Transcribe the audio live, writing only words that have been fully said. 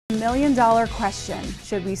Million-dollar question.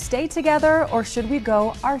 Should we stay together or should we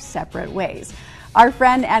go our separate ways? Our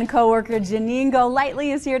friend and coworker Janeen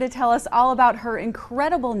Golightly is here to tell us all about her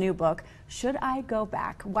incredible new book, Should I Go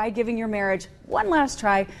Back? Why giving your marriage one last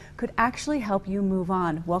try could actually help you move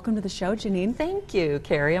on. Welcome to the show, Janeen. Thank you,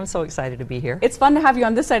 Carrie. I'm so excited to be here. It's fun to have you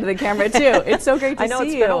on this side of the camera, too. It's so great to see you. I know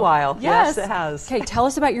it's been a while. Yes, it has. Okay, tell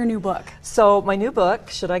us about your new book. So my new book,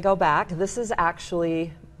 Should I Go Back? This is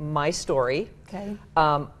actually my story. Okay.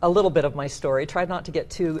 A little bit of my story. Tried not to get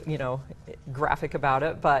too, graphic about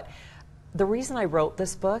it, but the reason I wrote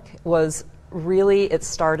this book was really, it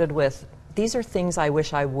started with, these are things I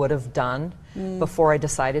wish I would have done before I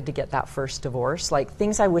decided to get that first divorce. Like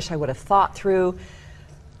things I wish I would have thought through,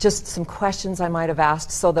 just some questions I might have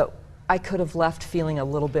asked so that I could have left feeling a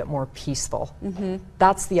little bit more peaceful.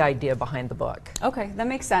 That's the idea behind the book. Okay, that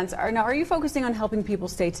makes sense. Now, are you focusing on helping people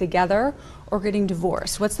stay together or getting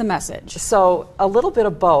divorced? What's the message? So a little bit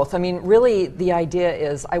of both. I mean, really the idea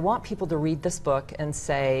is I want people to read this book and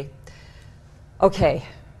say, okay,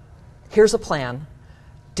 here's a plan.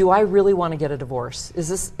 Do I really want to get a divorce?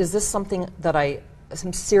 Is this something that I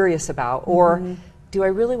am serious about, or do I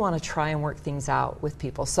really want to try and work things out with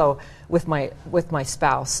people? So with my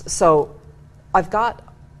spouse. So I've got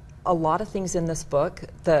a lot of things in this book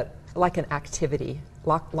that, like an activity,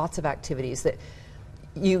 lots of activities that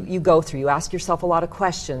you go through. You ask yourself a lot of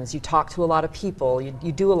questions. You talk to a lot of people.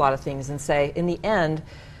 You do a lot of things and say, in the end,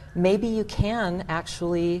 maybe you can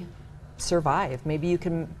actually survive. Maybe you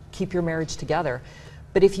can keep your marriage together.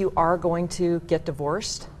 But if you are going to get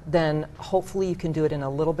divorced, then hopefully you can do it in a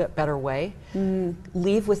little bit better way.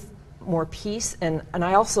 Leave with more peace, and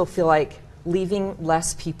I also feel like leaving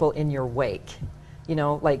less people in your wake. You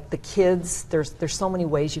know, like the kids, there's so many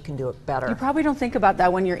ways you can do it better. You probably don't think about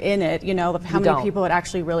that when you're in it, of how many people it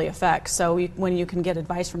actually really affects. So when you can get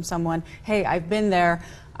advice from someone, hey, I've been there,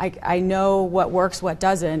 I know what works, what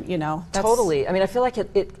doesn't, that's Totally. I mean, I feel like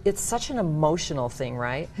it's such an emotional thing,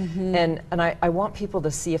 right? And I want people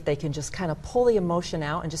to see if they can just kind of pull the emotion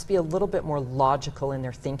out and just be a little bit more logical in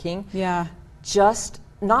their thinking. Yeah. Just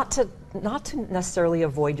not to necessarily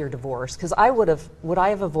avoid your divorce, because would I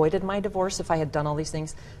have avoided my divorce if I had done all these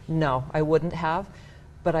things? No, I wouldn't have.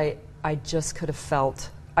 But I just could have felt,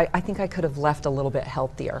 I think I could have left a little bit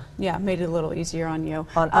healthier. Yeah, made it a little easier on you.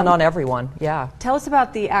 On everyone, yeah. Tell us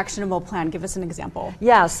about the actionable plan. Give us an example.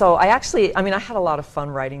 Yeah, so I had a lot of fun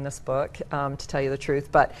writing this book, to tell you the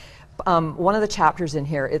truth, but one of the chapters in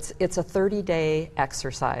here, it's a 30-day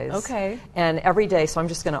exercise. Okay. And every day, so I'm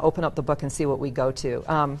just going to open up the book and see what we go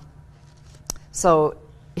to. So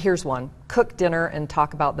here's one. Cook dinner and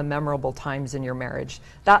talk about the memorable times in your marriage.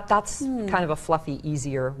 That's kind of a fluffy,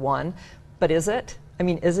 easier one. But is it? I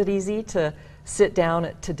mean, is it easy to sit down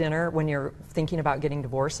to dinner when you're thinking about getting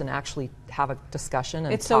divorced and actually have a discussion and talk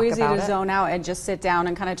about it? It's so easy to zone out and just sit down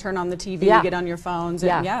and kind of turn on the TV and get on your phones.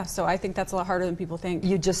 And so I think that's a lot harder than people think.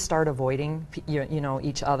 You just start avoiding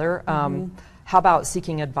each other. How about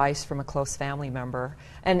seeking advice from a close family member?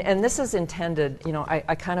 And this is intended,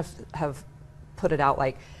 I kind of have put it out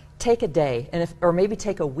like, take a day, or maybe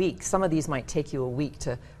take a week. Some of these might take you a week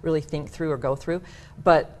to really think through or go through,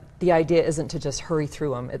 but the idea isn't to just hurry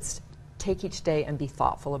through them. It's take each day and be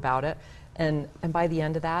thoughtful about it. And by the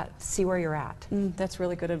end of that, see where you're at. That's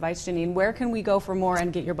really good advice, Janeen. Where can we go for more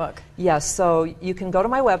and get your book? Yes, so you can go to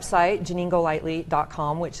my website,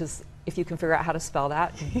 JaneenGolightly.com, which is, if you can figure out how to spell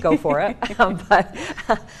that, go for it.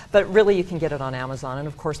 But really you can get it on Amazon, and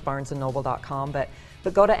of course BarnesandNoble.com.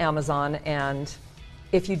 But go to Amazon, and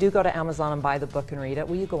if you do go to Amazon and buy the book and read it,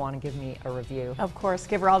 will you go on and give me a review? Of course.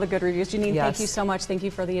 Give her all the good reviews. Janeen, thank you so much. Thank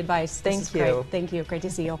you for the advice. Thank you. Great. Thank you. Great to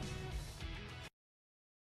see you.